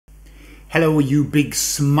Hello, you big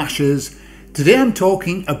smashers. Today I'm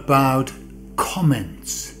talking about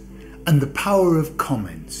comments and the power of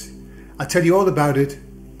comments. I'll tell you all about it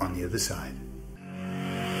on the other side.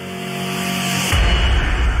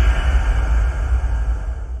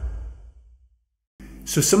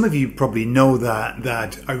 So some of you probably know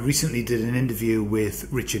that I recently did an interview with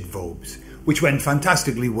Richard Vobes, which went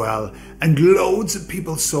fantastically well, and loads of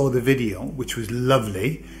people saw the video, which was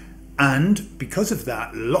lovely. And because of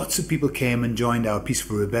that, lots of people came and joined our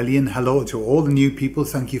Peaceful Rebellion. Hello to all the new people.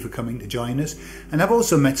 Thank you for coming to join us. And I've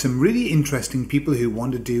also met some really interesting people who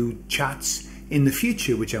want to do chats in the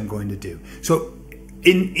future, which I'm going to do. So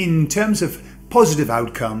in terms of positive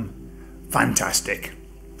outcome, fantastic.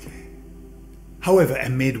 However, I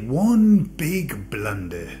made one big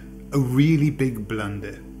blunder, a really big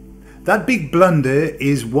blunder. That big blunder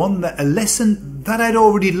is a lesson that I'd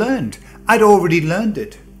already learned. I'd already learned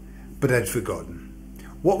it, but I'd forgotten.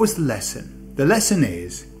 What was the lesson? The lesson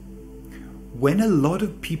is, when a lot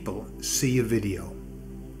of people see a video,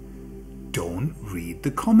 don't read the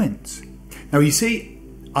comments. Now you see,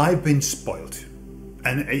 I've been spoilt.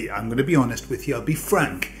 And I'm going to be honest with you, I'll be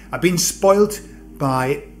frank. I've been spoilt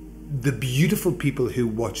by the beautiful people who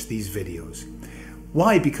watch these videos.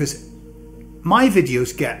 Why? Because my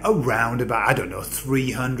videos get around about, I don't know,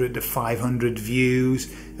 300 to 500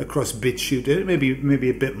 views across BitChute, maybe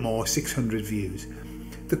a bit more, 600 views.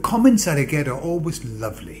 The comments that I get are always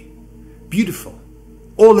lovely, beautiful,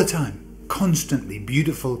 all the time, constantly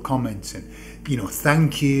beautiful comments, and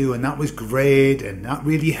thank you, and that was great, and that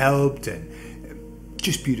really helped, and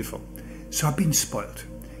just beautiful. So I've been spoiled.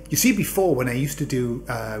 You see, before, when I used to do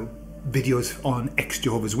videos on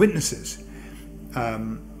ex-Jehovah's Witnesses,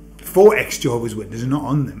 for ex-Jehovah's Witnesses, not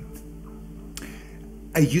on them,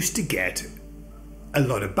 I used to get a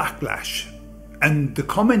lot of backlash, and the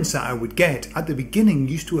comments that I would get at the beginning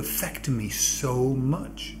used to affect me so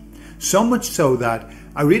much so that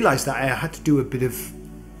I realized that I had to do a bit of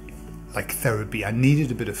therapy. I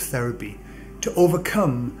needed a bit of therapy to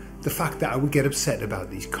overcome the fact that I would get upset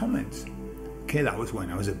about these comments. Okay, that was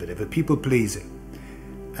when I was a bit of a people pleaser.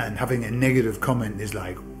 And having a negative comment is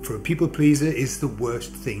for a people pleaser, is the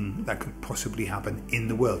worst thing that could possibly happen in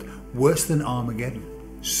the world. Worse than Armageddon.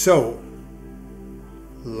 So,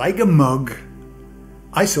 like a mug,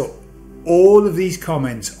 I saw all of these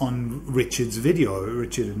comments on Richard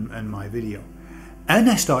and my video. And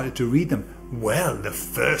I started to read them. Well, the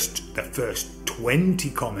first 20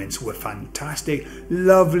 comments were fantastic,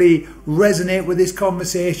 lovely, resonate with this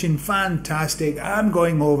conversation, fantastic. I'm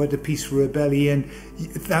going over to Peaceful Rebellion,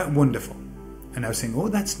 that wonderful. And I was saying, oh,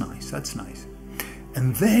 that's nice, that's nice.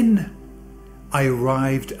 And then I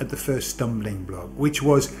arrived at the first stumbling block, which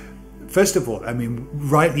was, first of all,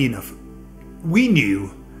 rightly enough, we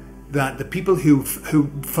knew that the people who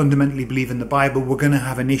fundamentally believe in the Bible were going to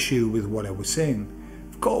have an issue with what I was saying.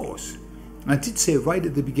 Of course. And I did say right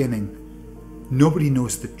at the beginning, nobody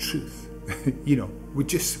knows the truth. We're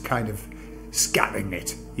just kind of scattering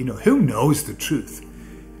it. Who knows the truth?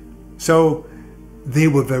 So they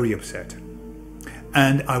were very upset.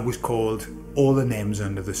 And I was called all the names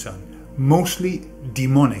under the sun. Mostly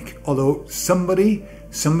demonic. Although somebody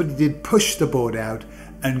did push the boat out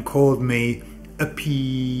and called me a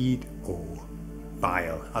pedophile.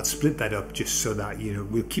 I'll split that up just so that,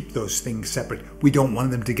 we'll keep those things separate. We don't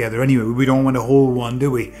want them together anyway. We don't want a whole one, do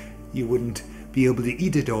we? You wouldn't be able to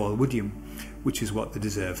eat it all, would you? Which is what they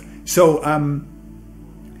deserve. So,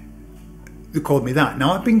 they called me that.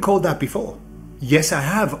 Now, I've been called that before. Yes, I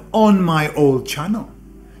have, on my old channel.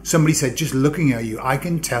 Somebody said, just looking at you, I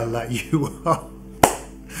can tell that you are.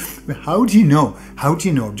 How do you know? How do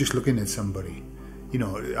you know? Just looking at somebody.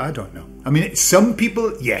 I don't know. Some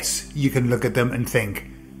people, yes, you can look at them and think,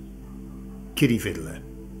 kitty fiddler.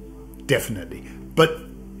 Definitely. But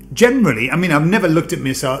generally, I've never looked at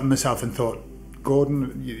myself and thought,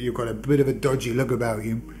 Gordon, you've got a bit of a dodgy look about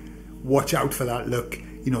you. Watch out for that look.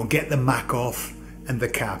 Get the mac off and the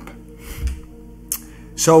cap.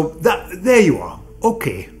 So there you are.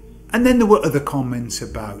 Okay. And then there were other comments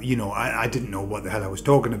about, I didn't know what the hell I was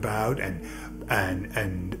talking about, and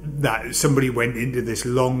that somebody went into this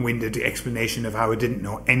long-winded explanation of how I didn't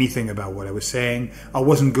know anything about what I was saying. I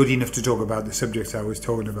wasn't good enough to talk about the subjects I was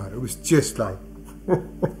talking about. It was just like...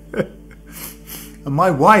 And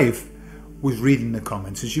my wife was reading the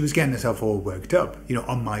comments, and she was getting herself all worked up,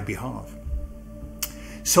 on my behalf.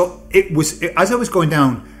 So as I was going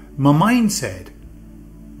down, my mind said,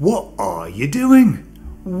 what are you doing?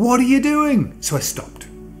 What are you doing? So I stopped.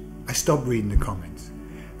 I stopped reading the comments,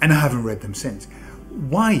 and I haven't read them since.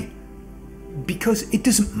 Why? Because it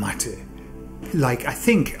doesn't matter. like, I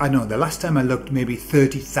think, I don't know, the last time I looked, maybe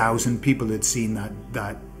 30,000 people had seen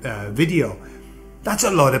that video. That's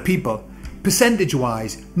a lot of people.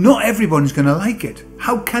 Percentage-wise, not everyone's going to like it.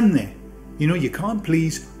 How can they? You know, you can't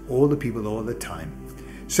please all the people all the time.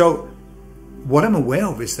 So what I'm aware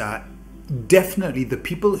of is that definitely the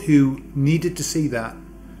people who needed to see that,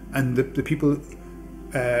 and the people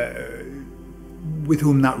with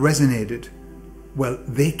whom that resonated, well,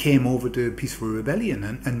 they came over to Peaceful Rebellion,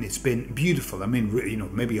 and it's been beautiful. I mean, you know,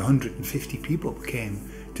 maybe 150 people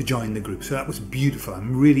came to join the group, so that was beautiful.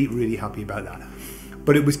 I'm really, really happy about that.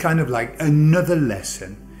 But it was kind of like another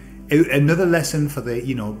lesson for the,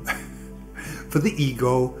 you know, for the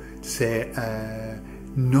ego to say,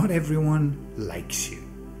 not everyone likes you.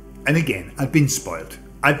 And again, I've been spoiled.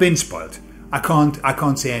 I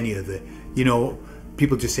can't say any of the, you know,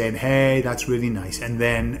 people just saying, hey, that's really nice, and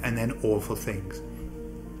then awful things.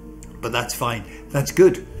 But that's fine. That's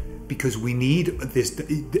good, because we need this.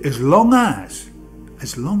 As long as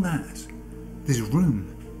there's room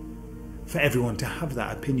for everyone to have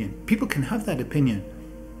that opinion. People can have that opinion,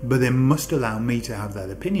 but they must allow me to have that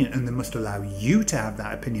opinion, and they must allow you to have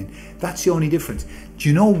that opinion. That's the only difference. Do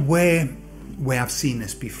you know where I've seen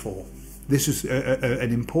this before? This is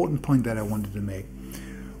an important point that I wanted to make.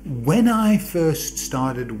 When I first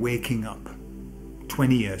started waking up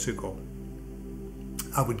 20 years ago,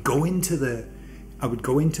 I would go into the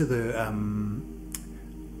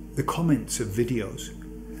comments of videos,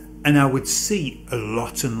 and I would see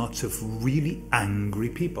lots and lots of really angry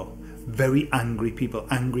people, very angry people,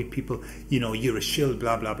 you know, you're a shill,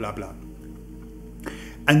 blah, blah, blah, blah.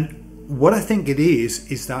 And what I think it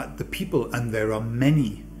is that the people, and there are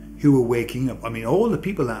many who are waking up. I mean, all the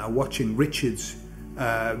people that are watching Richard's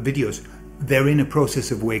videos, they're in a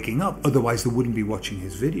process of waking up, otherwise they wouldn't be watching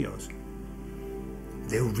his videos.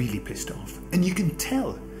 They're really pissed off, and you can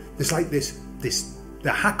tell. There's like this,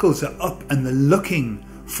 the hackles are up, and they're looking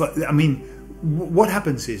for, I mean, what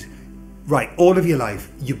happens is, right, all of your life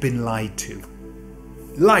you've been lied to.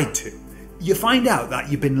 You find out that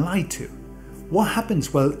you've been lied to. What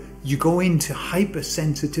happens? Well, you go into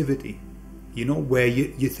hypersensitivity, you know, where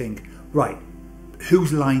you think, right,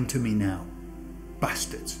 who's lying to me now?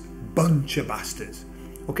 Bastards, bunch of bastards.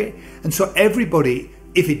 Okay, and so everybody,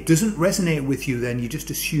 if it doesn't resonate with you, then you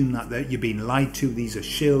just assume that you're being lied to. These are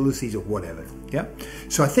shills, these are whatever. Yeah.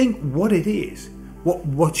 So I think what it is,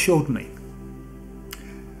 what showed me,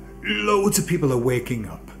 loads of people are waking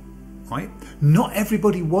up, right? Not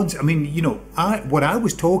everybody wants. I mean, you know, what I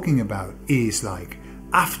was talking about is like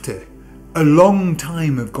after a long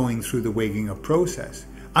time of going through the waking up process,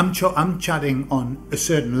 I'm chatting on a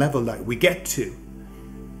certain level that we get to,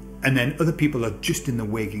 and then other people are just in the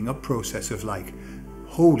waking up process of like,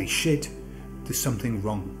 holy shit, there's something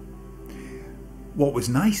wrong. What was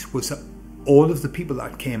nice was that all of the people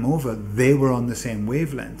that came over, they were on the same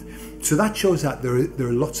wavelength. So that shows that there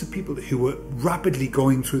are lots of people who were rapidly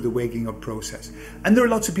going through the waking up process, and there are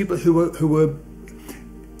lots of people who were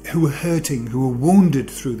hurting, who were wounded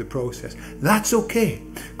through the process. That's okay,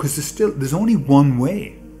 because there's only one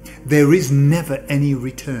way. There is never any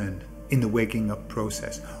return in the waking up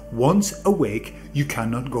process. Once awake, you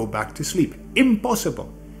cannot go back to sleep.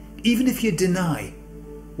 Impossible. Even if you deny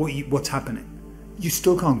what's happening, you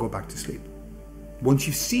still can't go back to sleep. Once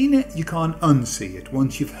you've seen it, you can't unsee it.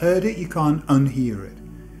 Once you've heard it, you can't unhear it.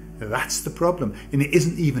 That's the problem. And it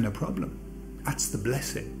isn't even a problem. That's the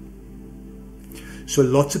blessing. So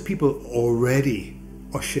lots of people already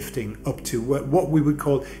are shifting up to what we would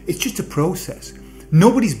call, it's just a process.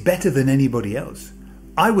 Nobody's better than anybody else.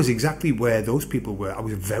 I was exactly where those people were. I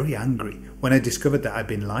was very angry when I discovered that I'd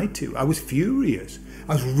been lied to. I was furious.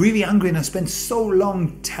 I was really angry, and I spent so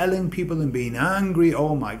long telling people and being angry.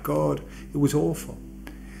 Oh my God, it was awful.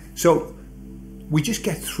 So we just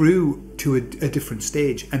get through to a different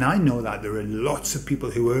stage. And I know that there are lots of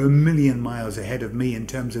people who are a million miles ahead of me in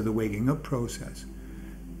terms of the waking up process.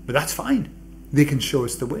 But that's fine. They can show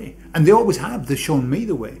us the way. And they always have. They've shown me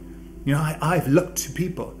the way. You know, I've looked to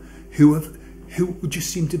people who just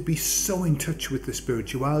seem to be so in touch with the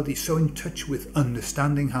spirituality, so in touch with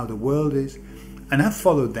understanding how the world is, and I've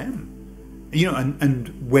followed them. You know,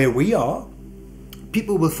 and where we are,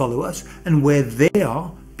 people will follow us, and where they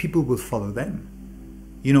are, people will follow them.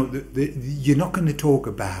 You know, you're not going to talk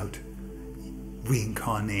about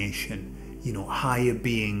reincarnation, you know, higher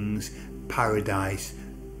beings, paradise,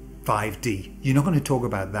 5D. You're not going to talk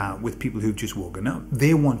about that with people who've just woken up.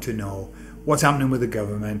 They want to know what's happening with the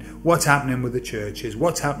government, what's happening with the churches,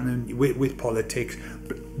 what's happening with politics.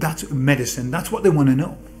 That's medicine. That's what they want to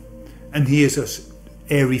know. And here's us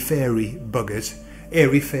airy-fairy buggers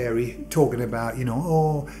airy-fairy, talking about, you know,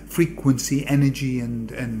 oh, frequency, energy,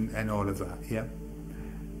 and all of that, yeah?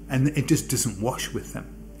 And it just doesn't wash with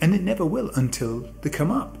them. And it never will until they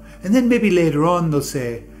come up. And then maybe later on they'll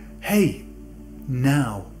say, hey,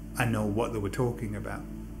 now I know what they were talking about.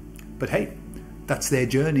 But hey, that's their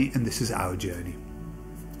journey and this is our journey.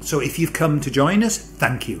 So if you've come to join us,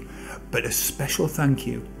 thank you. But a special thank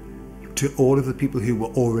you to all of the people who were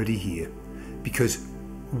already here, because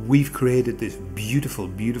we've created this beautiful,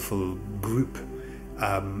 beautiful group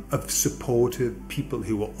of supportive people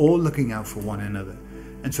who are all looking out for one another.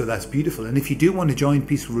 And so that's beautiful. And if you do want to join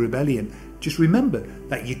Peaceful Rebellion, just remember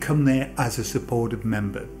that you come there as a supportive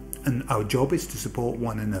member. And our job is to support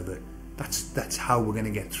one another. That's how we're going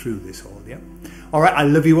to get through this all, yeah? All right, I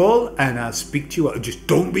love you all, and I'll speak to you. Just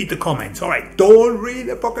don't read the comments, all right? Don't read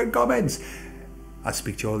the fucking comments. I'll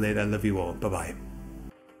speak to you all later. I love you all. Bye-bye.